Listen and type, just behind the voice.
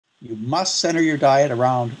You must center your diet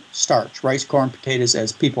around starch, rice, corn, potatoes,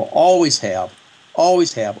 as people always have,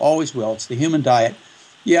 always will. It's the human diet.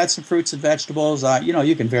 You add some fruits and vegetables.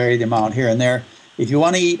 You can vary the amount here and there. If you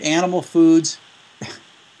want to eat animal foods,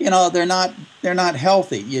 they're not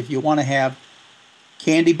healthy. If you want to have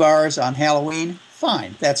candy bars on Halloween,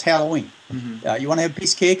 fine, that's Halloween. You want to have a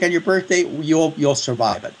piece of cake on your birthday, you'll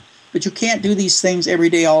survive it. But you can't do these things every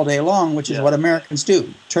day, all day long, which is what Americans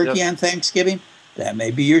do. Turkey on Thanksgiving, that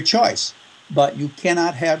may be your choice, but you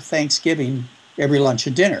cannot have Thanksgiving every lunch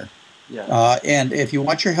and dinner. And if you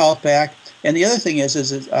want your health back, and the other thing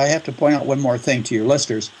is I have to point out one more thing to your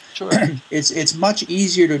listeners. Sure. It's much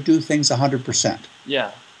easier to do things 100%.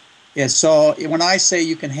 Yeah. And so when I say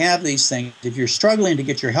you can have these things, if you're struggling to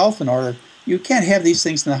get your health in order, you can't have these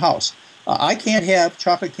things in the house. I can't have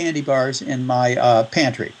chocolate candy bars in my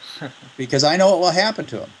pantry because I know what will happen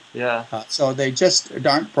to them. Yeah. So they just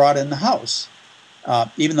aren't brought in the house,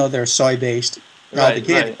 even though they're soy-based healthy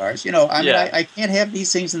candy bars. I can't have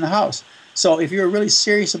these things in the house. So if you're really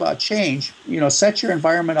serious about change, set your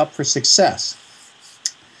environment up for success.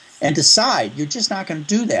 And decide you're just not going to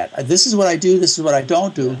do that. This is what I do. This is what I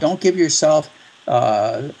don't do. Don't give yourself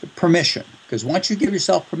permission, because once you give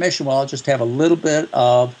yourself permission, well, I'll just have a little bit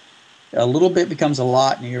becomes a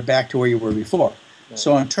lot, and you're back to where you were before. Right.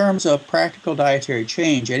 So in terms of practical dietary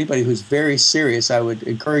change, anybody who's very serious, I would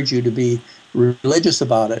encourage you to be religious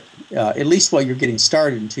about it, at least while you're getting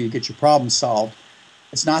started until you get your problem solved.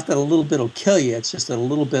 It's not that a little bit will kill you. It's just that a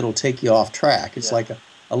little bit will take you off track. It's like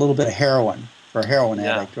a little bit of heroin for a heroin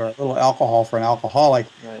addict, or a little alcohol for an alcoholic,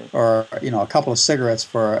 or a couple of cigarettes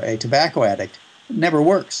for a tobacco addict. It never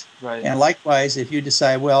works. Right. And likewise, if you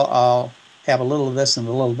decide, well, I'll have a little of this and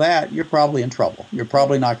a little of that, you're probably in trouble. You're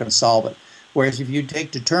probably not going to solve it. Whereas if you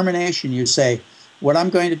take determination, you say, what I'm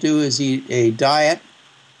going to do is eat a diet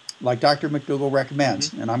like Dr. McDougall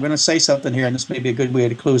recommends. And I'm going to say something here, and this may be a good way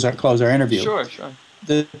to close our interview. Sure.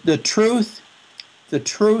 The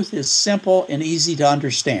truth is simple and easy to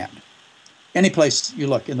understand. Any place you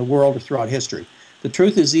look in the world or throughout history, the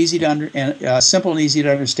truth is simple and easy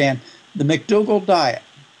to understand. The McDougall diet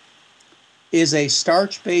is a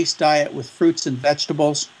starch-based diet with fruits and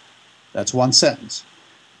vegetables. That's one sentence.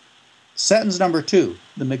 Sentence number 2,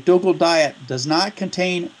 the McDougall diet does not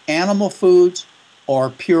contain animal foods or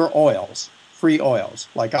pure oils, free oils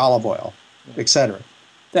like olive oil, etc.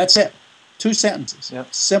 That's it. 2 sentences.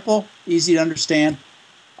 Simple, easy to understand.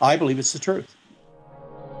 I believe it's the truth.